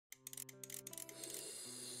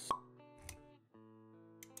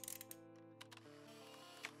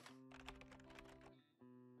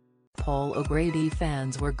Paul O'Grady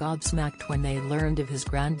fans were gobsmacked when they learned of his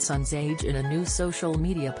grandson's age in a new social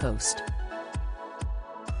media post.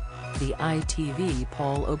 The ITV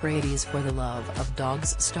Paul O'Grady's For the Love of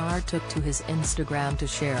Dogs star took to his Instagram to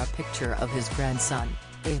share a picture of his grandson,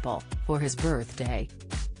 Abel, for his birthday.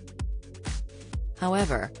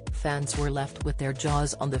 However, fans were left with their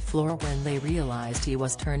jaws on the floor when they realized he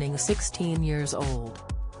was turning 16 years old.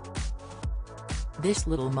 "This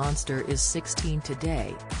little monster is 16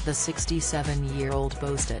 today," the 67-year-old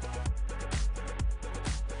boasted.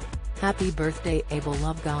 "Happy birthday Abel,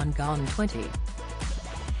 love gone 20.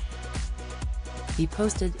 He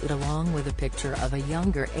posted it along with a picture of a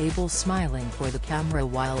younger Abel smiling for the camera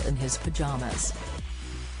while in his pajamas.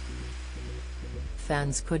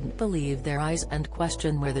 Fans couldn't believe their eyes and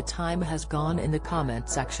question where the time has gone in the comment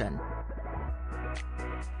section.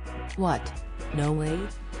 "What? No way?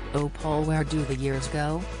 Oh Paul, where do the years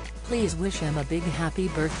go? Please wish him a big happy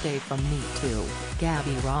birthday from me too,"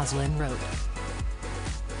 Gabby Roslin wrote.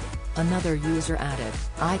 Another user added,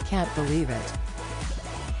 "I can't believe it.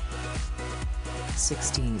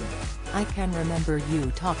 16. I can remember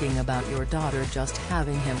you talking about your daughter just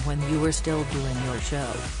having him when you were still doing your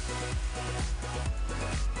show.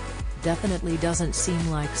 Definitely doesn't seem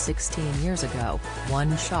like 16 years ago,"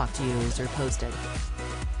 one shocked user posted.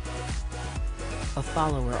 A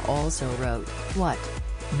follower also wrote, "What?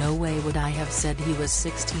 No way would I have said he was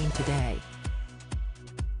 16 today.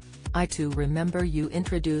 I too remember you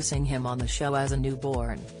introducing him on the show as a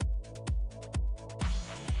newborn."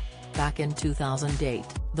 Back in 2008,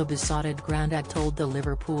 the besotted granddad told the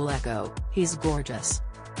Liverpool Echo, "He's gorgeous.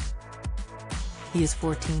 He's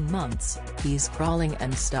 14 months, he's crawling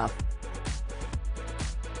and stuff.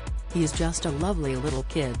 He's just a lovely little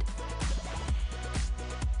kid.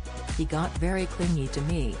 He got very clingy to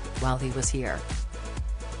me while he was here.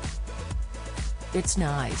 It's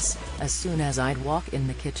nice, as soon as I'd walk in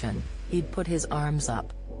the kitchen, he'd put his arms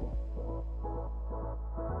up.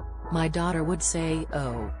 My daughter would say,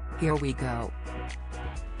 'Oh, here we go.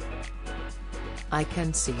 I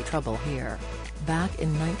can see trouble here.'" Back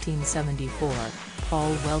in 1974,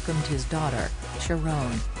 Paul welcomed his daughter,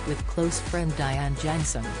 Sharon, with close friend Diane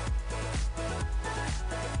Jensen.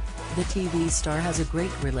 The TV star has a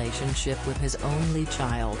great relationship with his only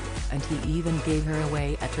child, and he even gave her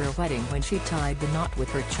away at her wedding when she tied the knot with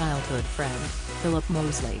her childhood friend, Philip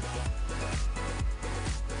Mosley.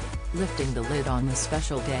 Lifting the lid on the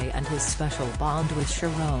special day and his special bond with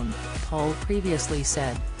Sharon, Paul previously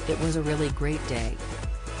said, "It was a really great day.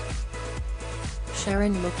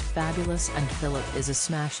 Sharon looked fabulous and Philip is a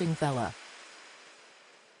smashing fella.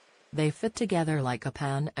 They fit together like a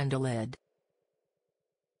pan and a lid."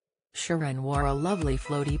 Sharon wore a lovely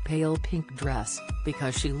floaty pale pink dress,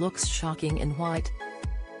 because she looks shocking in white.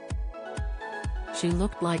 She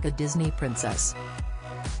looked like a Disney princess.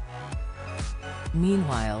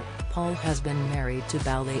 Meanwhile, Paul has been married to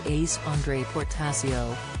ballet ace André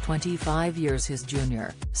Portasio, 25 years his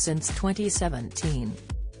junior, since 2017.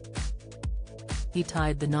 He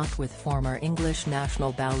tied the knot with former English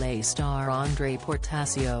National Ballet star André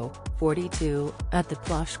Portasio, 42, at the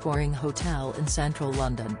plush Goring Hotel in central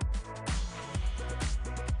London.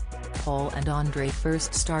 Paul and André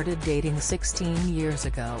first started dating 16 years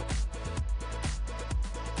ago.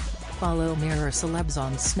 Follow Mirror Celebs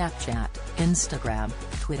on Snapchat, Instagram,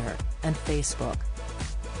 Twitter, and Facebook.